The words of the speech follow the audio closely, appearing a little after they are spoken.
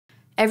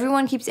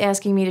Everyone keeps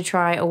asking me to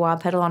try a wah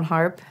pedal on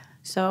harp,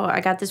 so I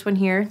got this one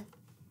here,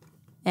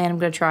 and I'm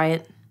gonna try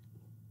it.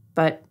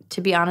 But to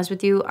be honest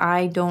with you,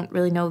 I don't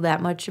really know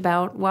that much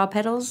about wah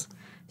pedals,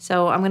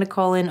 so I'm gonna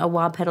call in a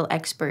wah pedal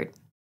expert.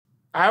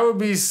 I would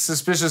be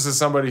suspicious of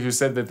somebody who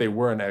said that they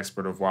were an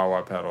expert of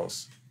wah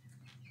pedals.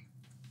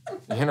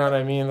 You know what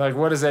I mean? Like,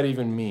 what does that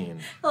even mean?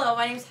 Hello,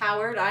 my name's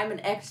Howard. I'm an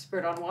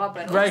expert on wah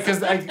pedals. Right,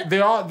 because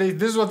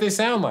this is what they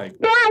sound like.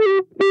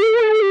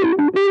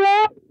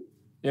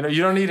 You know,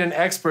 you don't need an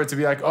expert to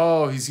be like,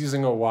 oh, he's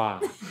using a wah.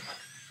 Jeff,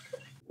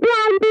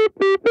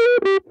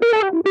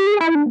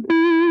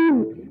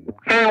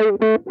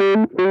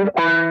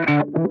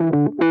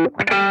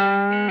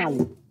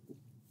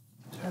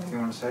 you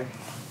want to say?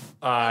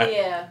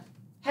 Yeah.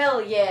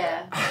 Hell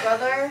yeah,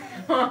 brother.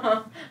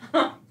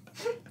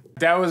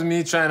 That was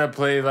me trying to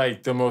play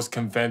like the most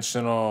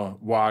conventional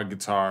wah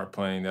guitar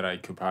playing that I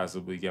could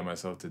possibly get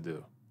myself to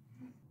do.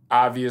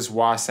 Obvious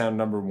wah sound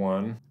number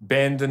 1.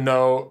 Bend the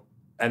note,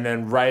 and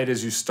then right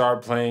as you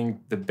start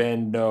playing the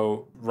bend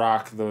note,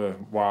 rock the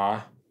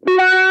wah.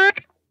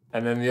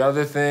 And then the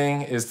other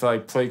thing is to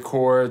like play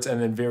chords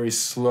and then very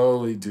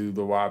slowly do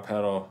the wah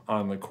pedal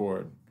on the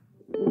chord.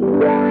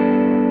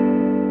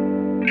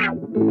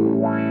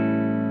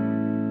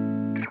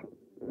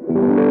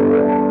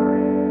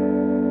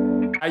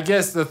 I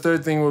guess the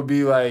third thing would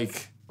be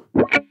like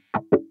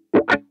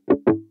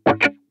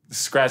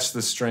scratch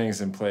the strings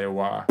and play a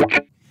wah.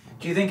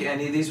 Do you think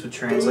any of these would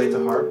translate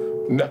to harp?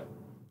 No.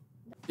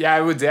 Yeah,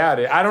 I would doubt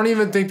it. I don't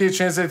even think they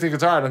translate to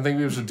guitar. I don't think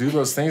we should do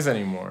those things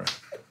anymore.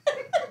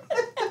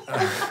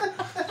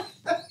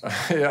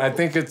 I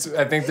think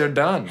they're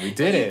done. We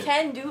did it. You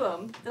can do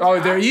them.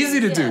 They're easy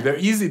to do. They're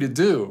easy to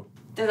do.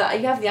 You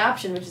have the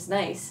option, which is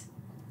nice.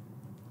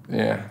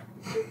 Yeah.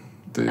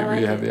 We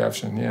have the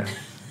option, yeah.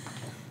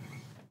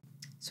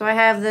 So I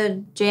have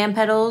the jam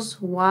pedals,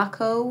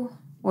 Waco,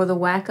 or the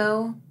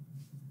Wacko.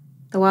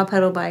 The wah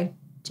pedal by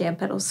Jam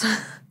Pedals.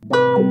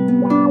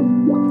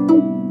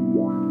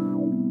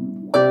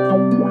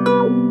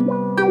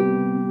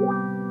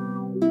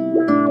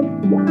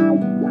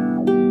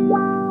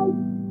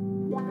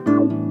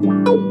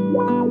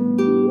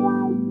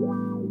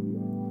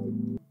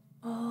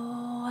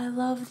 Oh, I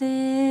love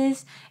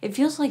this. It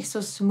feels like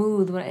so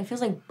smooth. It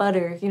feels like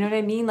butter. You know what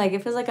I mean? Like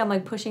it feels like I'm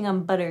like pushing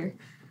on butter.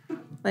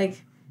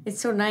 Like it's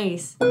so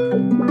nice.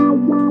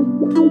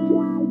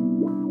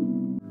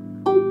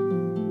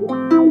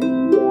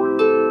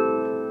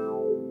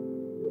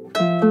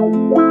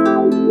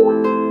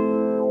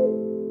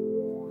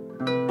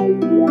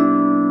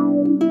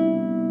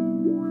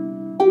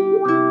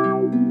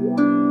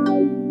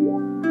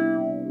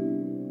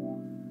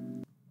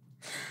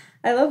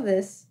 I love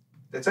this.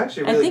 It's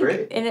actually really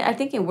great. And I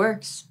think it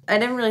works. I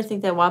didn't really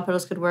think that wah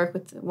pedals could work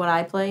with what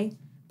I play,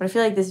 but I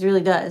feel like this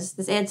really does.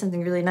 This adds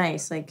something really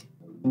nice. Like,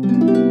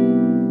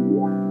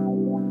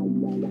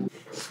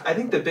 I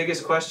think the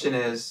biggest question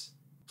is,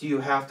 do you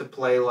have to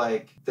play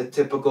like the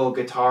typical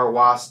guitar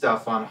wah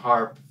stuff on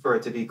harp for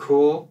it to be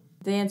cool?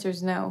 The answer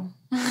is no.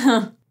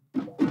 Do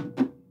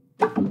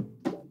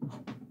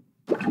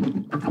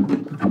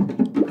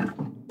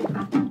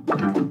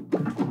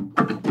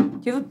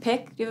you have a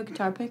pick? Do you have a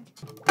guitar pick?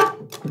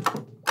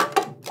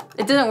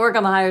 It doesn't work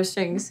on the higher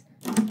strings.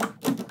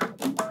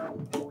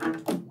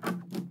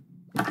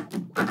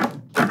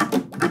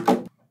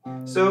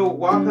 So,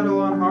 wah pedal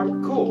on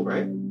harp, cool,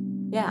 right?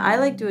 Yeah, I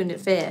like doing it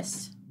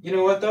fast. You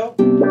know what, though?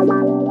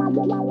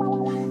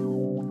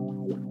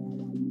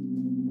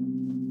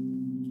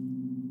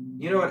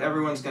 You know what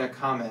everyone's going to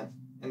comment,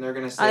 and they're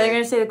going to say... They're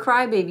going to say the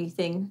Crybaby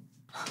thing.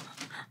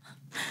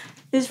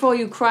 This is for all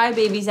you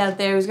crybabies out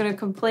there who's going to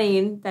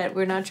complain that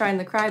we're not trying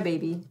the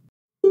Crybaby.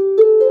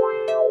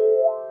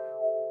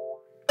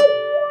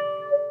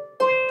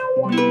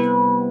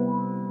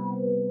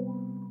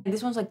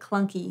 This one's like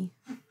clunky.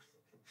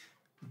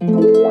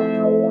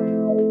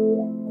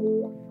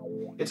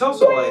 It's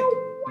also like,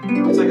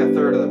 it's like a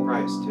third of the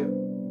price,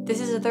 too. This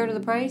is a third of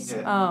the price?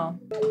 Yeah. Oh.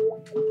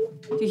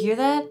 Do you hear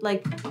that?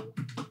 Like,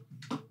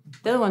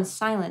 the other one's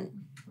silent.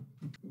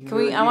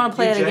 I want to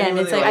play it again.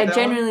 It's like I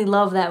genuinely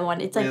love that one.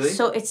 It's like really?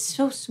 it's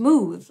so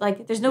smooth.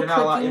 Like there's no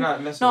clicking. You're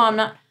not missing.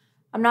 No,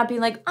 I'm not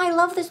being like I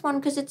love this one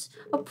because it's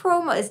a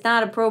promo. It's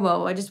not a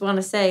promo. I just want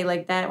to say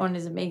like that one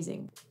is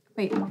amazing.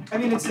 Wait. I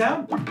mean, it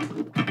sounds.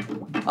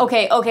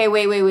 Okay.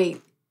 Wait.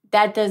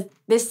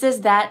 This does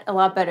that a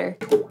lot better.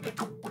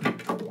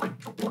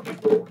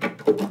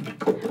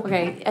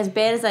 Okay, as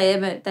bad as I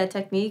am at that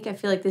technique, I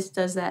feel like this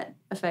does that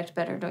effect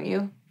better, don't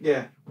you?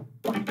 Yeah.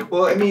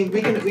 Well, I mean,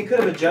 we could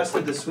have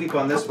adjusted the sweep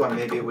on this one.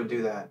 Maybe it would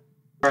do that.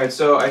 All right,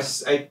 so I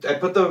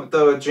put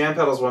the Jam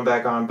Pedals one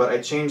back on, but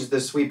I changed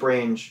the sweep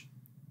range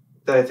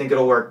that I think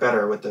it'll work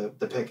better with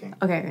the picking.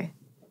 Okay.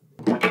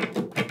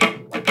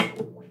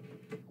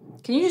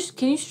 Can you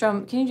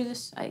strum? Can you do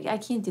this? I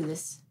can't do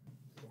this.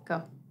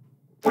 Go.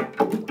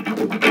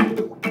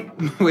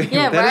 Wait,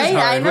 yeah, right?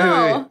 I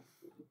know. Wait.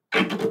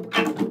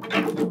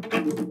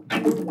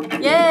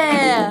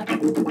 Yeah.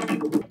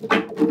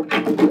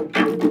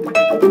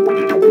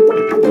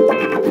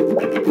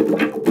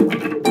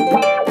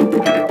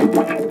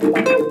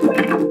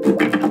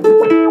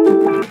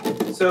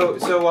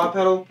 a wah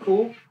pedal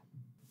cool?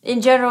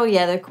 In general,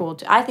 yeah, they're cool.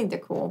 I think they're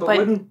cool.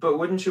 But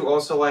wouldn't you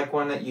also like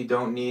one that you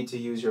don't need to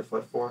use your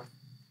foot for?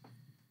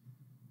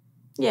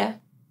 Yeah.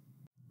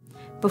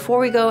 Before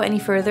we go any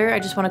further, I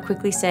just want to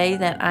quickly say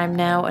that I'm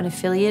now an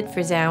affiliate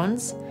for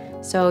Zounds.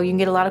 So you can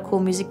get a lot of cool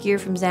music gear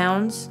from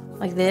Zounds,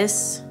 like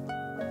this,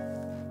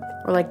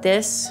 or like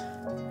this,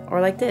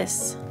 or like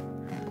this.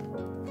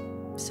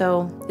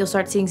 So you'll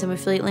start seeing some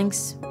affiliate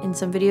links in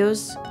some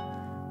videos,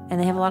 and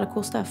they have a lot of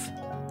cool stuff.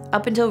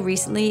 Up until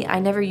recently, I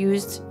never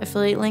used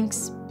affiliate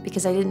links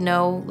because I didn't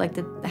know like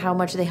how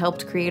much they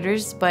helped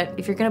creators. But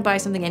if you're gonna buy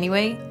something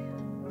anyway,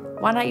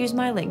 why not use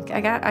my link? I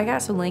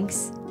got some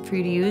links for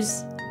you to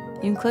use.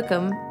 You can click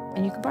them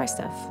and you can buy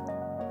stuff.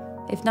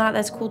 If not,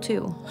 that's cool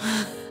too.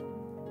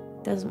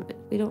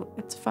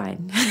 It's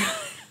fine.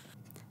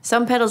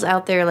 Some pedals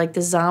out there, like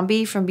the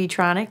Zombie from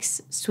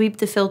Beatronics, sweep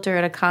the filter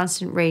at a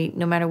constant rate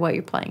no matter what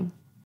you're playing.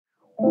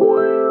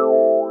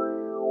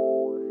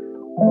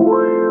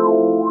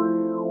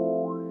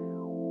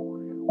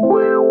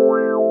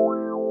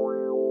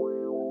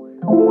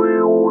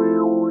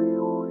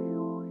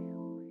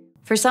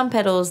 For some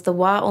pedals, the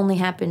wah only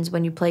happens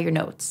when you play your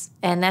notes,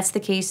 and that's the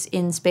case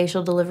in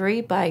Spatial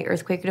Delivery by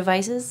Earthquaker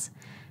Devices.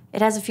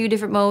 It has a few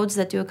different modes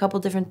that do a couple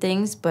different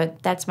things,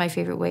 but that's my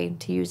favorite way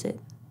to use it.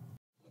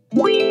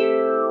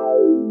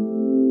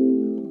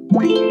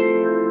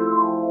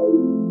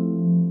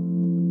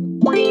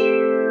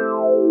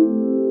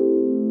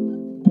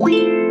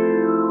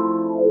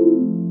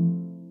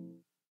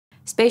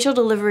 Spatial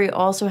Delivery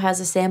also has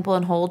a sample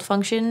and hold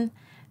function,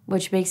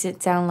 which makes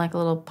it sound like a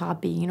little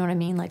poppy, you know what I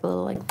mean? Like a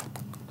little like...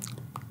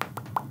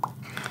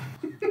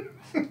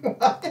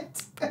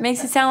 What?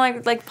 Makes it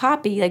sound like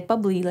poppy, like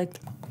bubbly, like...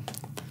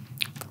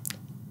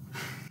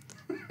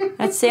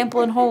 That's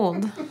sample and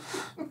hold.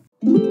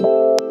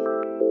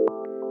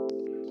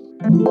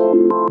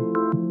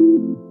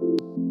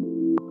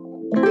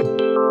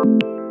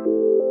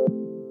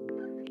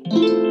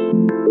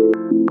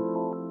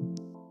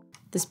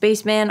 The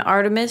Spaceman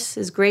Artemis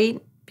is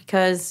great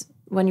because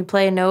when you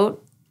play a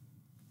note,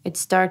 it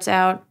starts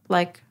out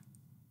like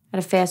at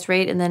a fast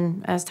rate, and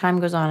then as time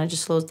goes on, it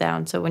just slows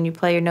down. So when you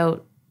play your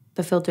note,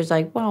 the filter's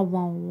like wah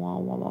wah wah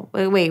wah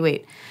wah.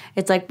 Wait.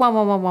 It's like wah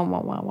wah wah wah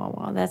wah wah wah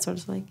wah. That's what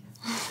it's like.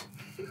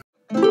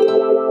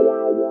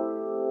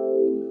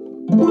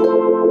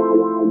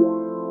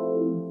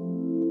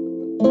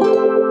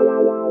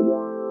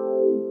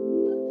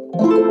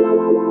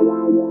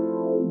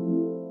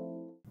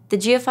 The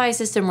GFI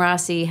System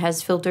Rossi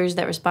has filters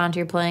that respond to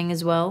your playing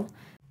as well.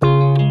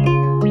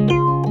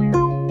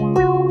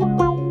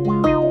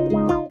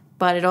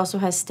 But it also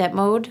has step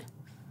mode,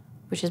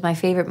 which is my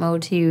favorite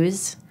mode to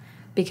use,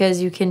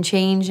 because you can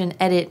change and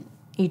edit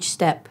each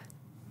step.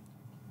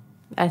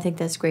 I think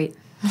that's great.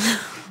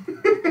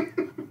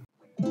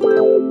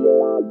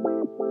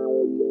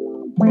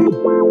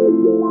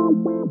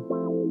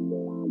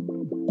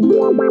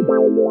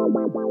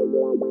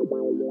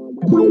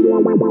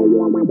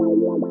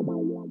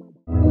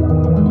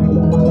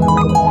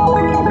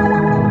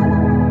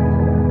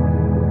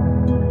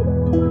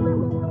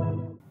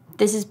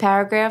 This is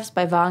Paragraphs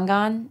by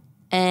Vongon,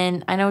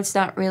 and I know it's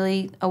not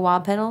really a wah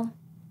pedal,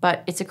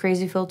 but it's a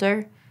crazy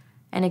filter,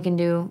 and it can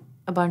do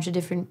a bunch of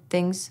different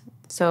things,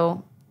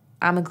 so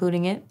I'm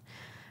including it.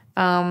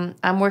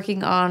 I'm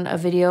working on a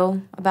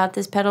video about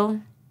this pedal,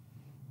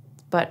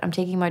 but I'm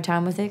taking my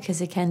time with it because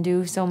it can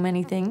do so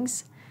many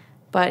things.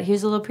 But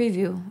here's a little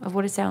preview of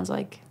what it sounds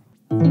like.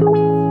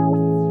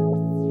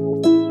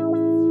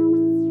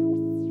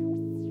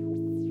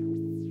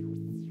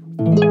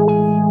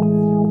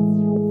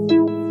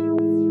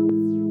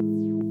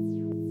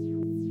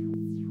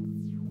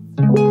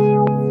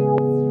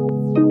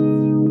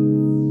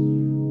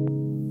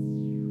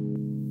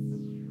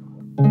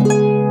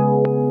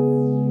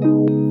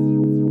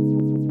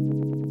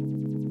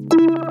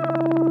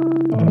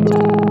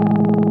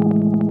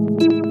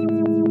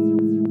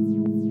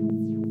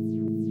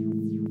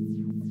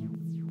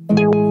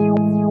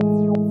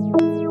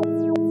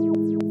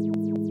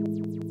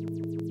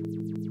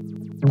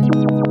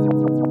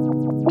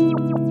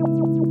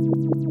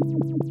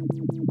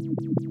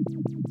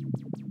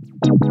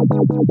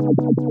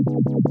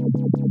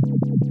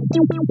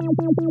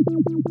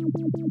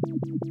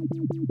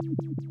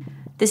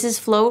 This is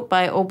Float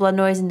by Old Blood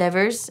Noise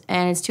Endeavors,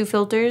 and it's 2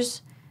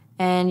 filters,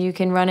 and you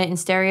can run it in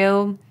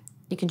stereo.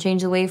 You can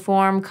change the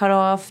waveform, cut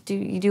off,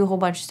 you do a whole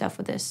bunch of stuff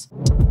with this.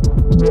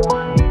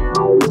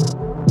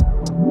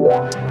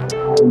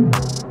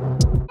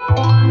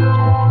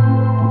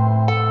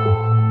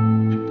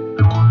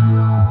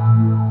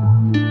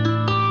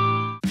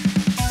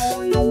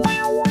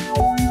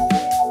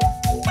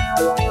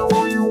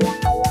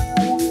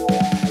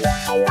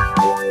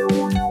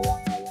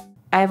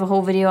 I have a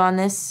whole video on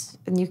this,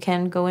 and you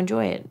can go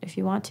enjoy it if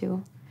you want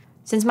to.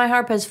 Since my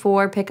harp has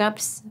 4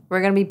 pickups, we're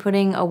going to be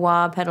putting a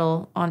wah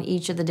pedal on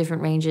each of the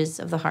different ranges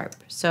of the harp.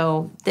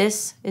 So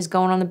this is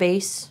going on the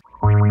bass.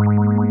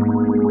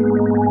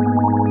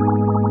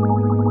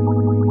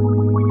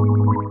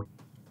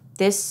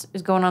 This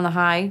is going on the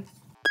high.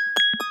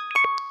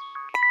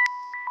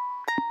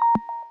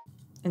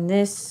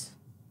 this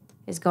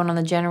is going on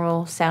the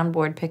general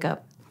soundboard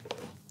pickup.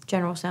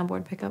 General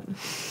soundboard pickup.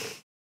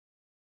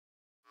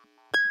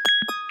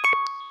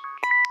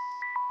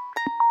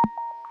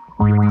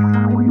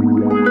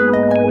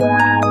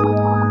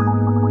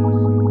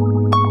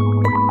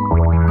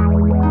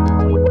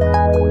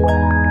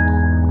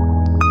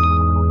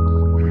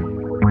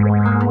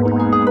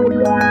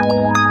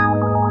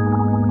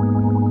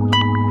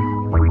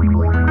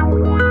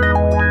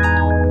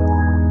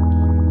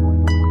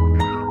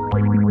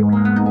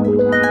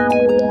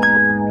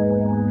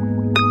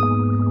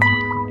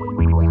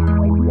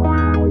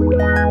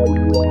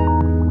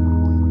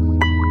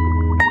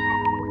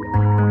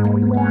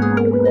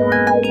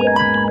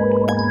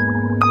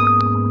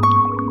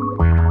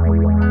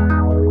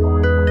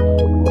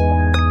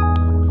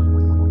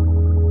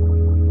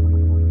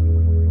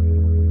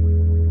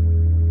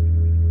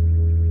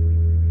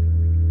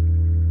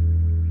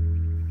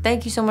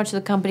 Thank you so much to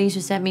the companies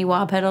who sent me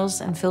wah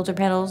pedals and filter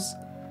pedals.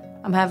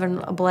 I'm having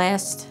a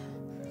blast.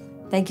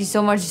 Thank you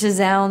so much to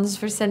Zounds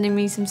for sending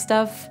me some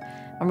stuff.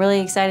 I'm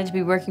really excited to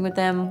be working with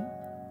them.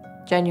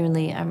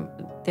 Genuinely,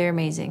 they're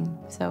amazing.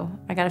 So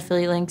I got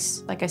affiliate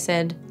links, like I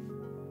said.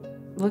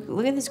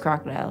 Look at this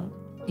crocodile.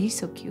 He's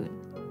so cute.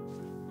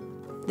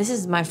 This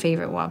is my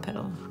favorite wah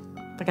pedal.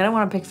 Like, I don't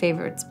want to pick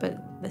favorites,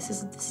 but this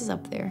is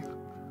up there.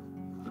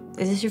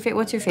 Is this your favorite?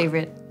 What's your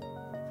favorite?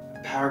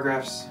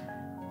 Paragraphs.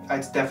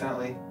 It's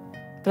definitely.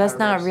 But that's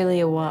not really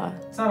a wah.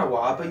 It's not a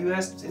wah, but you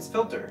asked, it's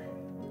filter.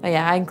 Oh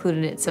yeah, I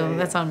included it, so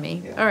that's on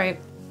me. Yeah. All right.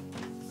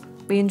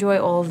 We enjoy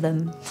all of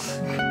them.